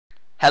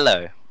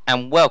Hello,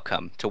 and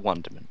welcome to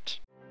Wonderment.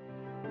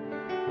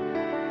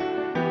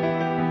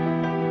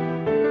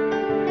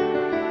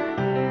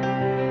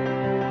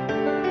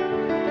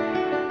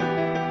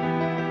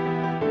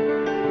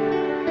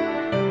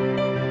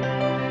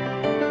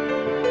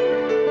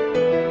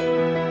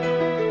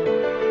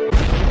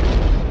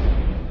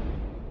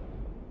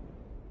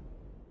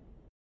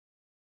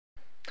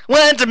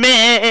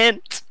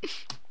 Wonderment!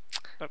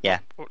 Yeah.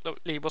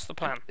 Lee, what's the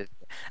plan?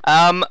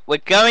 We're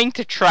going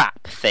to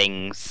trap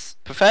things.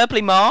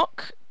 Preferably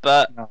Mark,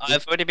 but No.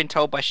 I've already been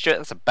told by Stuart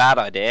that's a bad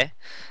idea,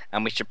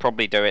 and we should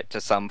probably do it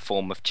to some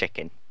form of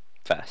chicken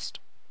first.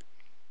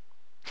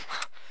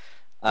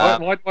 Why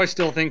do I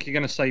still think you're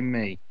going to say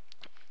me?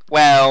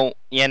 Well,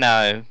 you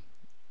know...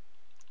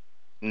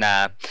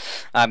 Nah.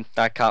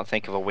 I can't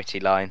think of a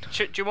witty line.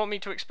 Do you want me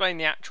to explain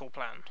the actual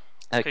plan?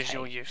 Because Okay.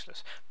 you're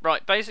useless.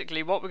 Right,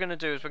 basically what we're going to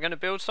do is we're going to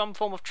build some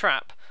form of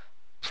trap,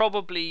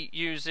 probably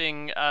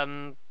using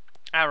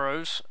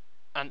arrows,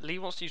 and Lee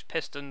wants to use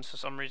pistons for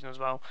some reason as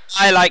well.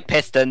 I like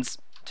pistons.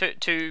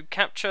 To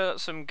capture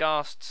some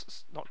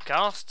ghasts, not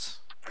ghasts,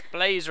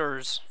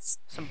 blazers,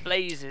 some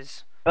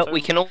blazes. But So-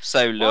 we can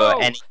also lure Whoa,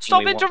 anything stop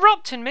we want.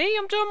 interrupting me,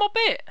 I'm doing my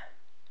bit.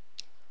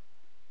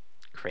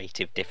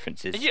 Creative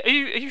differences. Are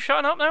you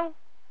shutting up now?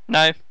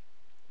 No.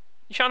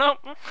 You shutting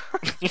up?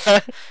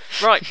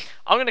 Right,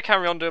 I'm going to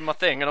carry on doing my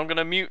thing and I'm going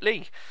to mute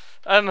Lee.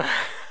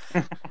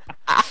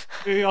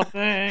 Do your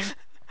thing.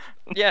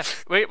 Yeah,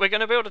 we're going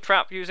to build a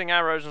trap using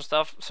arrows and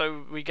stuff,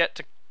 so we get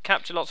to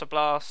capture lots of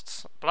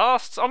blasts.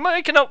 Blasts? I'm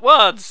making up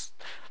words!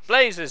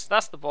 Blazes,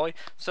 that's the boy.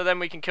 So then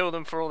we can kill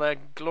them for all their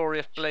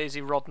glorious blazy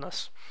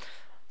rodness.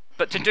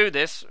 But to do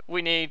this,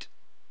 we need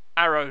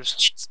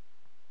arrows.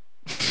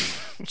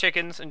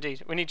 Chickens,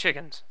 indeed. We need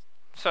chickens.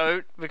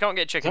 So, we can't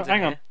get chickens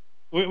Hang in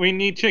on. We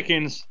need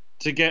chickens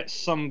to get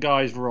some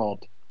guy's rod.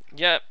 here.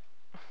 Yeah,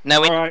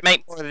 No, we need to Alright.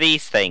 make more of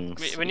these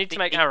things. we need to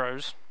make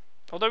arrows.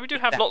 Although we do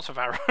have lots of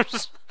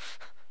arrows.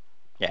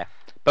 Yeah,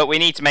 but we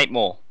need to make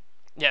more.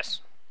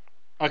 Yes.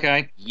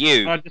 Okay.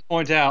 You. I just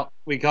point out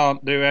we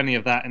can't do any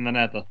of that in the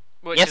Nether.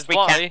 Which Yes, is we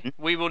why can.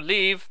 we will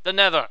leave the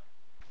nether.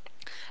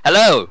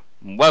 Hello,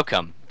 and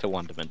welcome to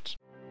Wonderment.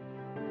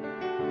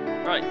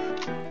 Right.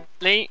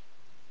 Lee,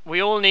 we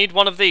all need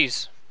one of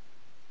these.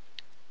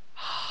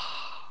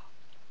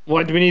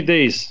 Why do we need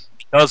these?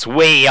 Because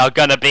we are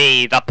gonna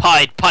be the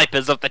Pied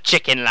Pipers of the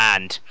Chicken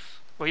Land.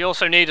 We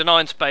also need an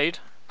iron spade.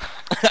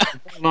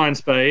 9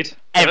 spade.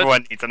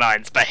 Everyone needs an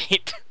iron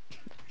spade.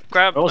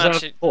 Grab. I also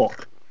actually- have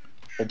pork.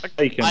 Or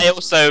bacon. I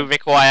also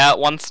require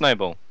one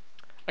snowball.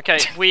 Okay,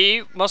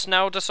 we must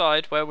now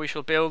decide where we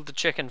shall build the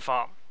chicken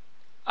farm.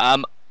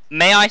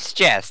 May I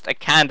suggest a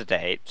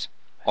candidate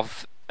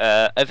of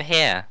over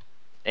here?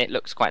 It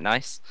looks quite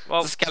nice. Well,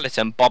 It's a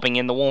skeleton bobbing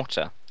in the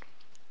water.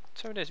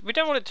 so it is. We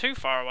don't want it too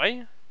far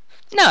away.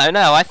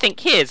 No, I think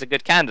here's a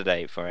good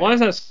candidate for Why it. is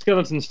that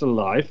skeleton still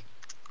alive?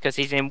 Because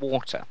he's in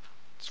water.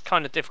 It's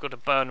kind of difficult to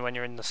burn when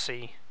you're in the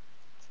sea.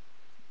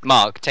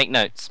 Mark, take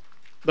notes.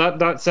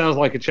 That sounds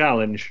like a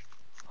challenge.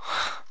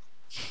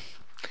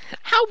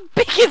 How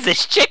big is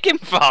this chicken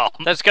farm?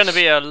 There's going to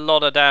be a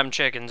lot of damn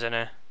chickens in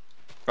here.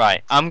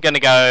 Right, I'm gonna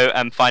go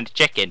and find a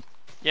chicken.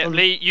 Yeah, I'm-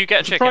 Lee, you get a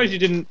I'm surprised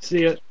chicken. you didn't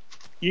see it.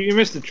 You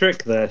missed a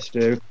trick there,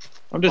 Stu.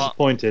 I'm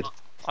disappointed.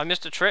 I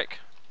missed a trick.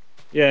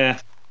 Yeah.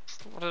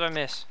 What did I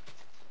miss?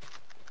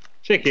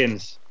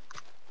 Chickens.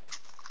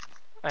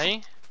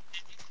 Eh?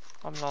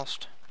 I'm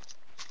lost.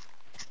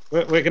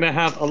 We're going to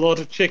have a lot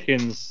of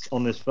chickens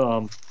on this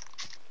farm.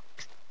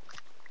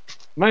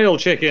 Male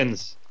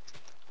chickens.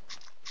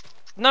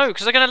 No,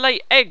 because they're going to lay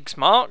eggs,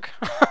 Mark.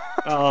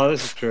 Oh,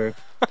 this is true.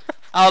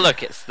 Oh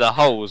look, it's the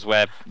holes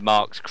where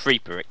Mark's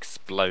creeper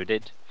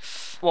exploded.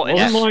 What? Wasn't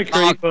Yes. my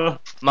creeper.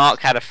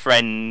 Mark had a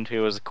friend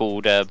who was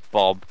called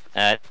Bob.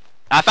 I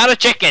found a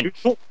chicken! You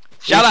talk-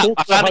 Shut you up! talk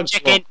I to found a Hug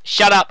chicken! Swap.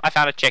 Shut up! I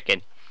found a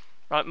chicken!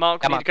 Right,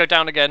 Mark, Come we on. need to go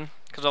down again,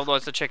 because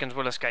otherwise the chickens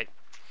will escape.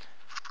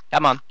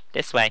 Come on,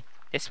 this way.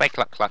 This way,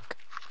 cluck cluck.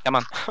 Come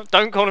on.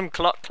 Don't call him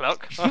cluck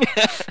cluck.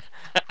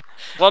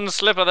 One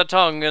slip of the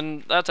tongue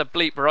and that's a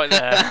bleep right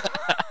there.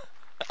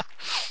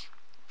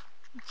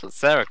 That's what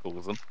Sarah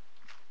calls them.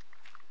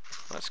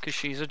 That's because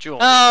she's a jaw.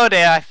 Oh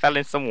dear, I fell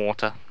in some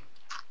water.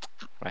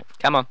 Right,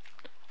 come on.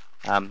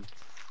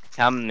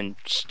 Come and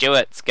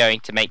Stuart's going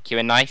to make you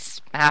a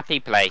nice, happy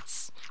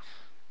place.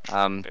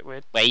 Bit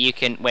weird. Where you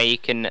can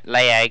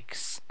lay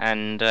eggs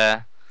and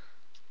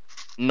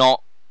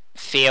not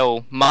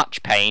feel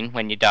much pain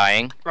when you're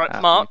dying.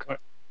 Right, Mark,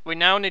 we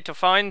now need to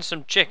find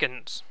some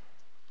chickens.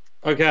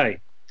 Okay.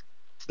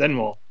 Then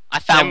what? I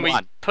Then found we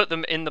one. put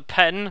them in the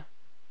pen,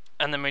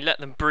 and then we let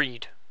them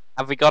breed.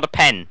 Have we got a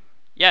pen?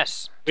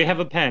 Yes, We have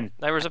a pen.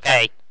 there is a pen.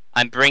 Okay.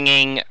 I'm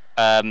bringing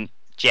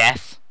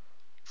Jeff.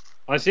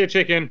 I see a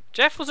chicken.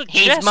 Jeff was a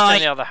He's guest my-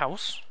 in the other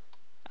house.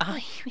 Oh,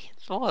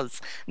 it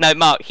was. No,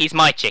 Mark, he's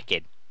my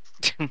chicken.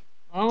 I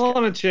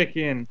want a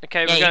chicken.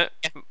 Okay, Yeah,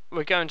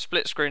 we're going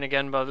split screen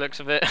again by the looks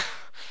of it.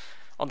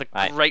 On the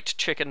Right. great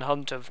chicken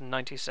hunt of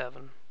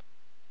 '97.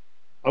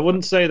 I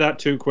wouldn't say that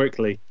too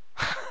quickly.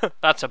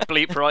 That's a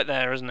bleep right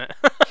there, isn't it?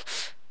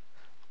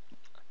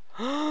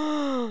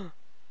 I've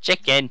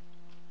Chicken.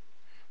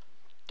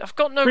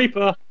 got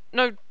Creeper.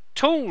 no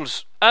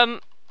tools. How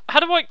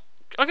do I'm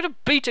gonna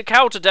beat a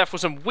cow to death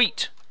with some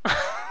wheat.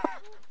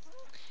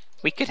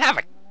 We could have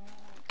a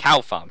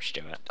cow farm,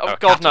 Stuart. Oh Or a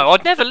God, cattle no!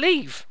 I'd never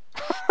leave.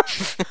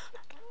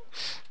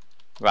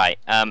 Right,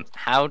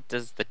 how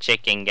does the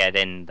chicken get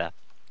in the...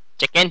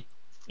 Chicken?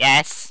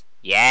 Yes.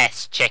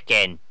 Yes,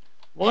 chicken.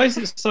 Why is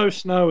it so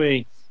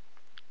snowy?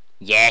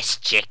 Yes,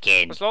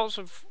 chicken. There's lots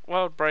of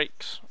wild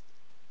breaks.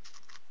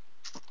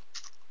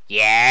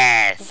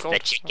 Yes, Oh, the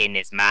God. chicken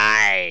is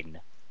mine.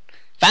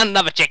 Found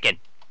another chicken.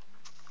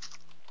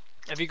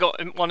 Have you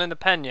got one in the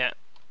pen yet?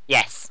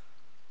 Yes.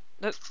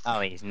 There's- Oh,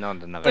 he's not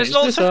another. There's Is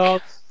lots this of-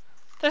 ours?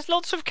 There's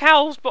lots of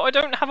cows, but I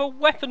don't have a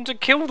weapon to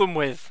kill them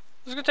with.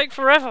 It's gonna take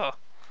forever.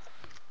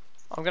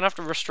 I'm gonna have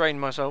to restrain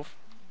myself.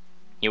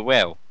 You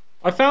will.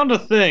 I found a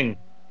thing.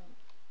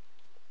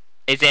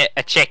 Is it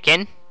a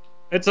chicken?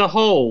 It's a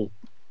hole.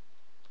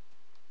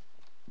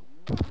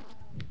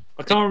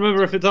 I can't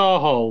remember if it's our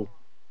hole.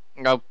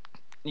 No.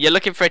 You're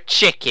looking for a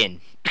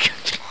chicken.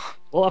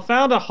 Well, I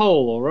found a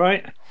hole,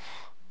 alright?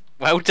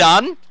 Well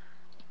done.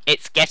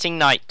 It's getting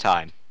night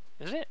time.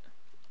 Is it?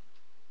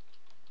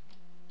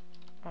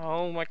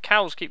 Oh, my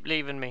cows keep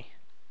leaving me.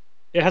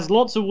 It has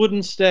lots of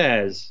wooden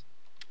stairs.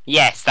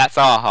 Yes, that's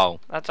our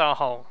hole. That's our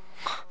hole.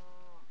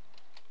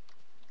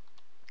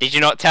 Did you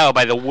not tell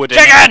by the wooden...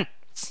 Chicken!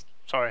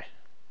 Sorry.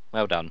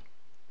 Well done.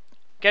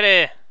 Get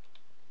here.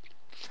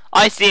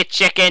 I see a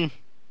chicken.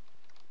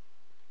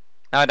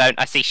 No, I don't.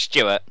 I see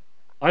Stuart.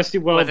 I see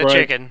well With a break.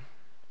 chicken.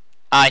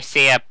 I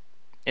see a...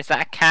 Is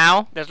that a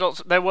cow? There's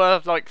lots. There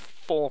were like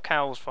 4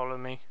 cows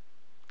following me.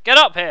 Get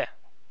up here.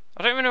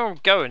 I don't even know where I'm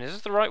going. Is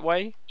this the right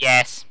way?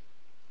 Yes.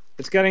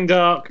 It's getting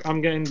dark.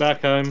 I'm getting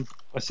back home.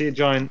 I see a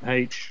giant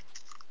H.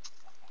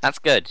 That's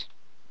good.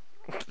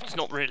 It's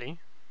not really.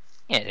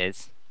 Yeah, it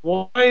is.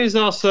 Why is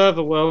our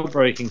server world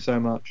breaking so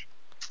much?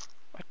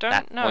 I don't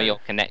That's know. for your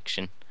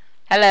connection.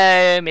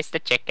 Hello,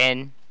 Mr.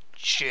 Chicken.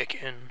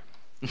 Chicken.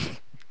 Do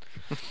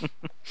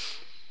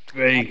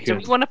Bacon.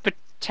 we want to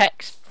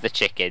protect the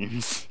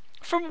chickens?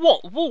 From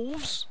what?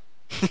 Wolves?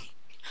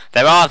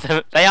 They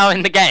are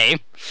in the game.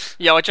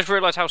 Yeah, I just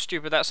realised how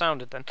stupid that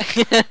sounded then.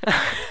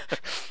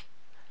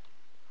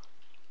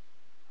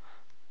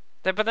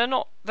 But they're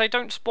not. They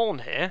don't spawn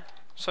here,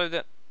 so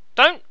that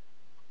don't.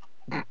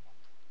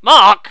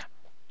 Mark,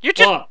 you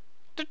just What?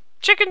 the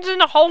chicken's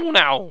in a hole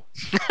now.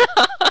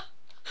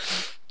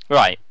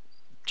 Right.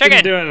 Didn't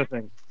Chicken. do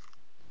anything.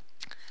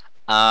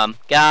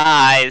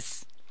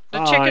 Guys. The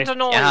Hi. chicken's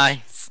annoyed.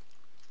 Guys.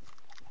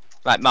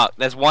 Right, Mark,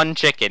 there's one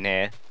chicken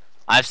here.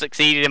 I've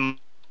succeeded in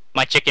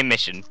my chicken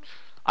mission.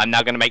 I'm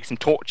now going to make some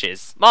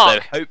torches.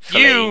 Mark, so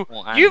hopefully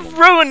you've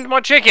ruined my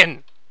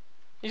chicken.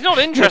 He's not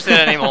interested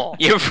anymore.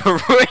 You've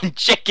ruined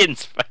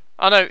chickens.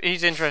 I know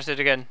he's interested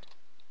again.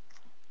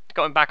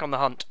 Got him back on the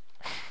hunt.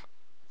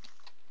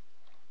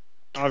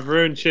 I've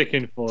ruined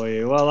chicken for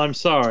you. Well, I'm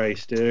sorry,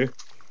 Stu.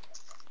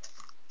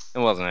 It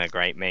wasn't a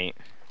great meat.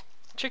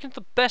 Chicken's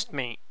the best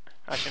meat.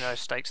 Actually, no,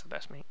 steak's the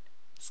best meat.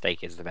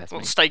 Steak is the best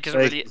Well, meat. steak isn't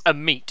Steak really is- a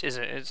meat, is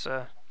it? It's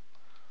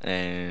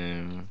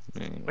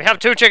We We have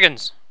 2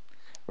 chickens.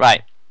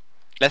 Right.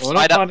 Let's Well, we're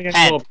light not up finding any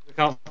pen. more. Because we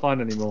can't find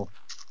any more.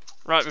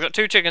 Right, we've got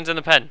 2 chickens in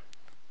the pen.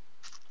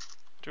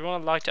 Do we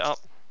want to light it up?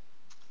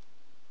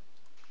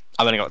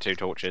 I've only got 2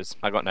 torches.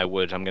 I got no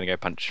wood. I'm gonna go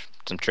punch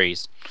some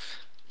trees.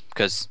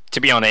 Because, to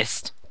be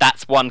honest,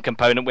 that's one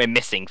component we're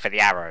missing for the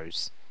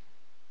arrows.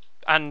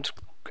 And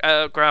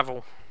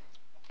gravel.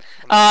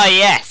 Ah,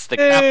 yes, the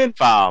gravel Dude.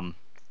 farm.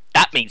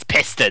 That means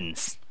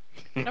pistons.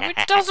 No,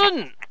 it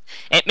doesn't.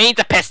 It means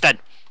a piston.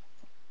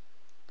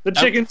 The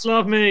chickens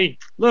love me.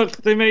 Look,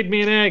 they made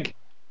me an egg.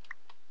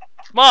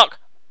 Mark,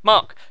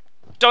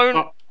 don't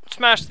Oh.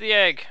 smash the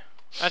egg.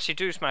 Actually,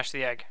 do smash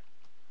the egg.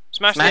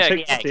 Smash Smash the it.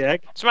 egg. Take the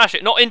egg. Smash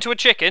it, not into a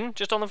chicken,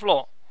 just on the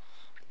floor.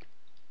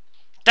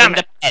 Damn in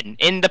it! the pen.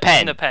 In the pen.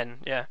 In the pen,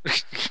 yeah.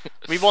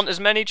 We want as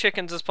many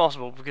chickens as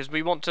possible because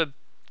we want to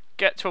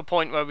get to a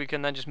point where we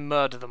can then just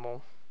murder them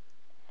all.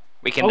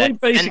 We can Are we then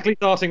basically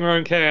starting our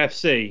own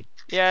KFC?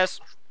 Yes.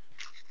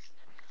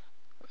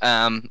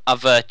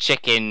 other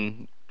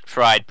chicken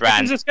fried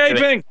brands. Chickens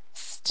escaping!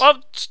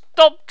 Well,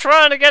 stop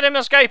trying to get him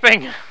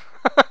escaping.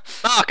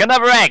 Mark,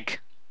 another egg.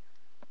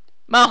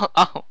 Mark.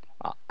 Oh,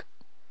 Mark.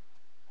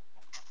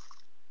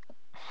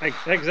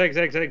 Eggs.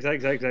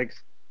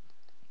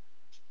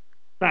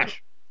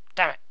 Smash.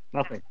 Damn it.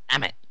 Nothing.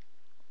 Damn it.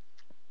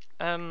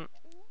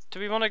 Do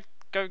we want to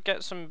go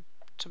get some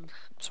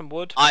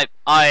wood?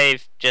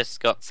 I've just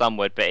got some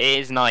wood, but it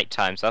is night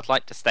time, so I'd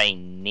like to stay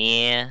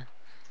near.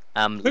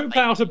 Poop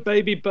out a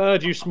baby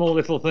bird, you small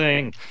little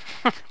thing.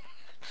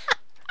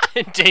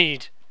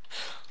 Indeed.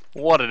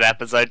 What an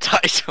episode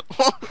title.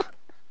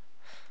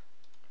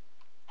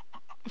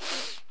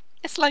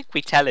 It's like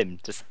we tell him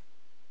to say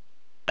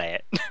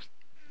it.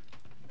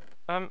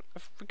 Have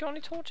we got any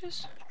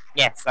torches?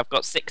 Yes, I've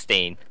got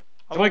 16.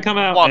 Can I come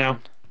out One. now?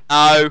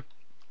 No.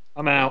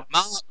 I'm out.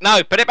 Mark,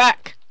 no, put it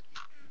back.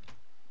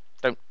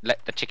 Don't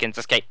let the chickens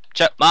escape.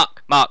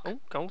 Mark, Oh,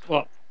 gold.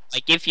 What? I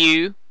give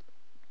you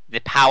the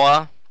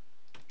power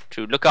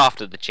to look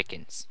after the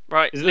chickens.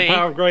 Right, Is it Lee. the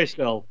power of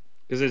Grayskull?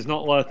 Because it's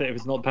not worth it if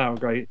it's not the power of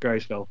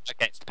Grayskull.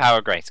 Okay, it's the power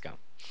of Grayskull.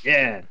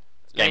 Yeah.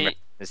 Game Lee.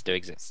 references do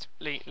exist.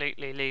 Lee. Lee,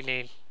 lee, lee,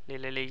 lee, lee,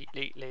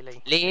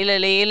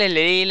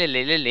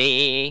 lee,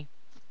 lee.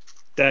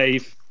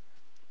 Dave.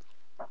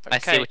 I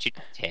see Okay. what you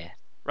did here.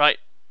 Right,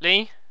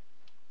 Lee.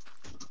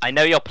 I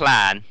know your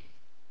plan.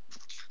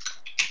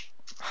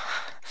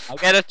 I'll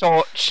get a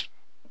torch.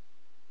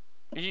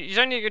 You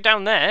don't need to go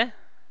down there.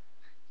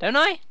 Don't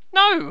I?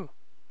 No.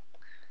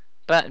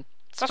 But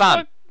it's That's fun.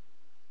 what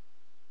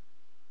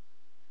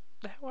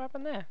the hell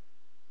happened there?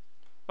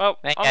 Well,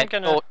 Make I'm a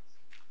gonna. torch.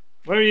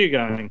 Where are you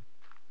going?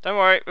 Don't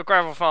worry, we're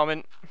gravel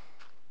farming.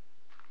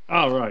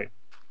 Oh, right.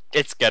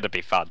 It's gonna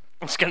be fun.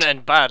 It's gonna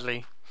end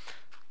badly.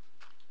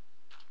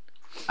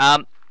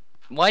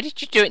 Why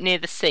did you do it near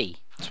the sea?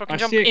 So I can I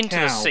jump see a into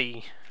the cow.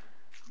 sea.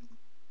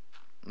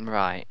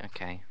 Right,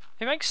 okay.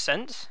 It makes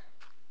sense.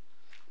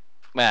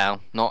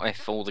 Well, not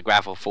if all the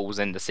gravel falls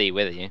in the sea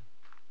with you.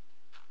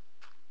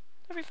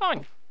 That'll be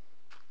fine.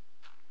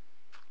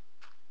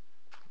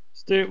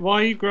 Stu,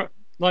 why are you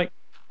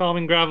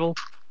farming gravel?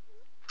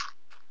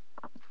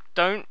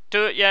 Don't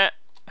do it yet.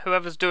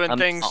 Whoever's doing I'm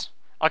things. not.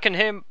 I can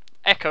hear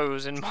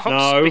echoes in Mark's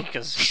No.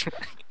 speakers.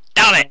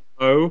 Damn it!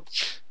 Oh.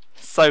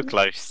 So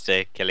close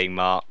to killing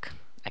Mark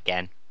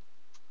again.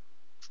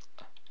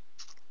 Are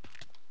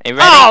you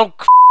ready? Oh!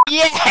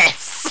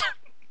 Yes!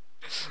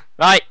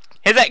 Right,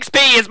 his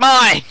XP is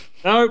mine!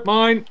 No,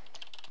 mine.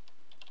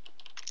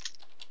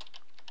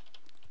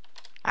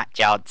 At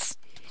Judd's.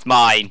 It's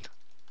mine.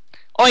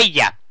 Oi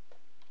ya!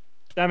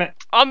 Damn it.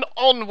 I'm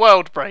on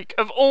World Break.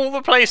 Of all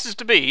the places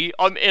to be,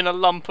 I'm in a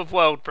lump of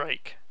World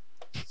Break.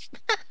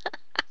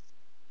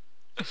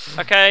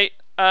 Okay,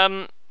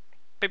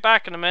 be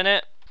back in a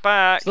minute.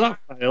 Back. So that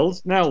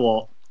failed. Now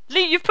what?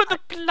 Lee, you've put the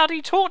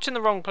bloody torch in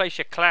the wrong place,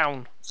 you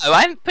clown. Oh,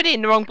 I haven't put it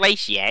in the wrong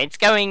place yet. It's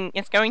going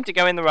to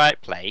go in the right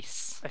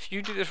place. If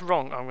you do this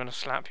wrong, I'm gonna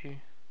slap you.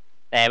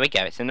 There we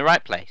go, it's in the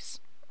right place.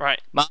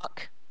 Right,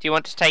 Mark, do you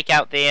want to take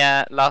out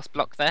the last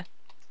block there?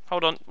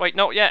 hold on. Wait,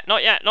 not yet,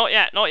 not yet, not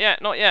yet, not yet,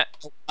 not yet.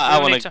 I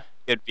You'll want need a to-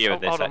 good view Oh,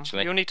 of this, hold on.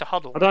 actually. You'll need to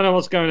huddle. I don't know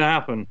what's going to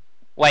happen.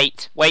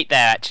 Wait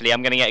there, actually.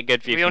 I'm going to get a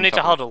good view. You'll from need to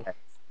top of huddle. the-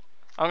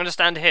 I'm gonna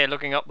stand here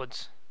looking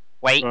upwards.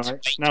 Wait, Right,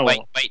 wait, now wait,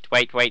 what? wait.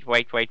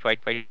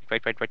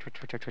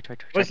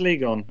 Where's Lee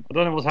gone? I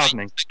don't know what's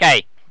happening.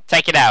 Okay,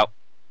 take it out.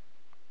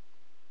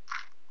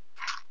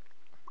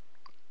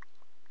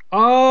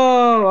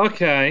 Oh,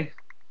 okay.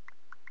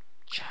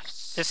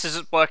 This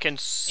is working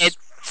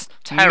It's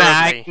terribly.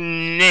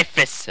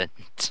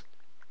 magnificent.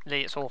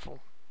 Lee, it's awful.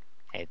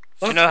 It's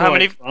Do you That's know how quite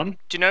many? fun.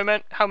 Do you know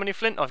how many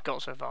flint I've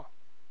got so far?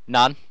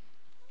 none.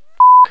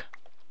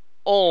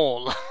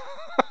 All.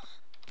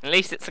 At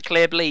least it's a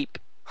clear bleep.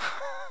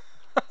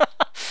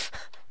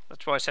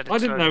 That's why I said it I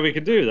didn't slowly. know we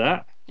could do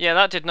that. Yeah,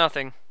 that did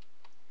nothing.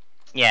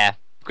 Yeah,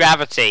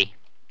 gravity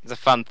is a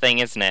fun thing,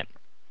 isn't it?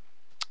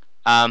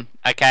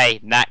 Okay,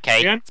 in that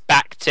case, Again? it's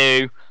back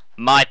to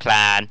my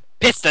plan.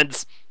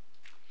 Pistons!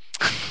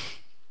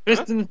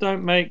 Pistons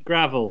don't make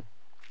gravel.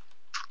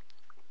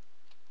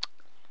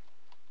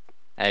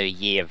 Oh,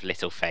 ye of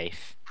little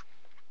faith.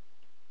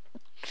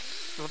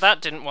 Well,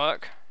 that didn't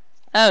work.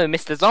 Oh,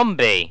 Mr.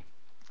 Zombie.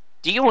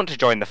 Do you want to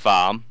join the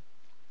farm?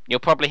 You'll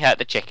probably hurt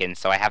the chickens,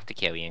 so I have to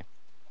kill you.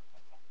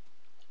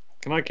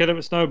 Can I kill it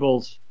with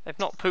snowballs? They've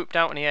not pooped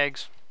out any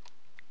eggs.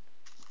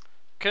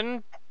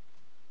 Can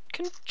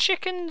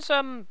chickens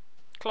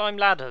climb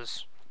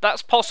ladders?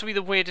 That's possibly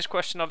the weirdest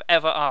question I've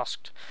ever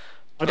asked.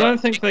 I don't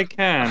think they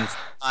can.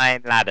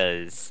 I'm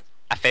ladders.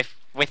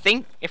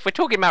 If we're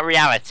talking about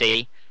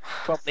reality,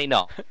 probably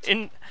not.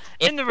 In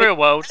If the we- real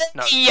world,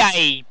 no.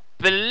 Yay!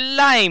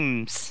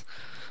 Blimes!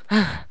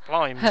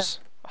 Blimes.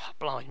 Oh,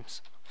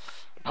 blimes.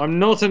 I'm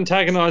not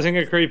antagonising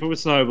a creeper with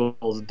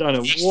snowballs. I don't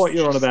know what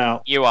you're on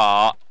about. You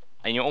are,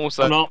 and you're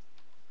also I'm not.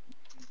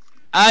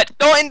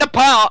 not in the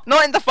park,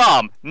 not in the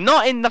farm,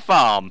 not in the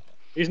farm,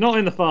 He's not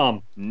in the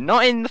farm.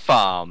 not in the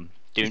farm.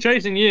 Do He's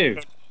chasing you.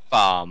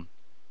 farm.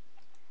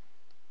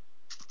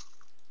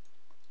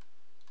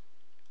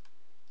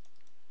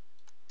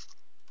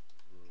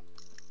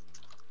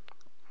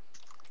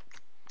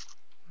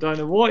 Don't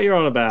know what you're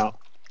on about.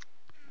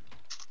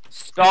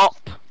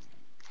 Stop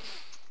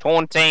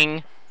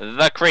taunting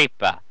the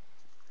creeper.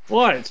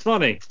 Why? It's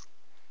funny.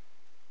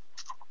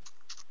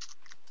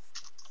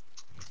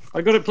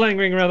 I got it playing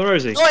Ring Around the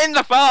Rosie. Not in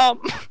the farm.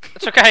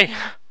 It's okay.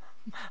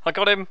 I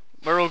got him.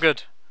 We're all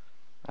good.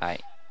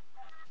 Right.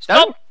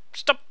 Stop!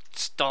 Stop!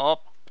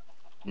 Stop!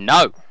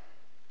 No.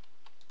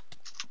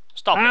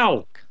 Stop! it.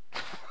 Ow!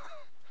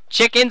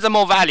 Chickens are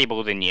more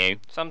valuable than you.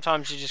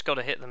 Sometimes you just got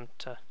to hit them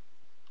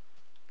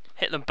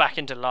back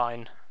into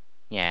line.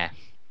 Yeah.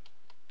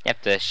 You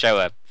have to show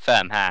a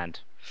firm hand.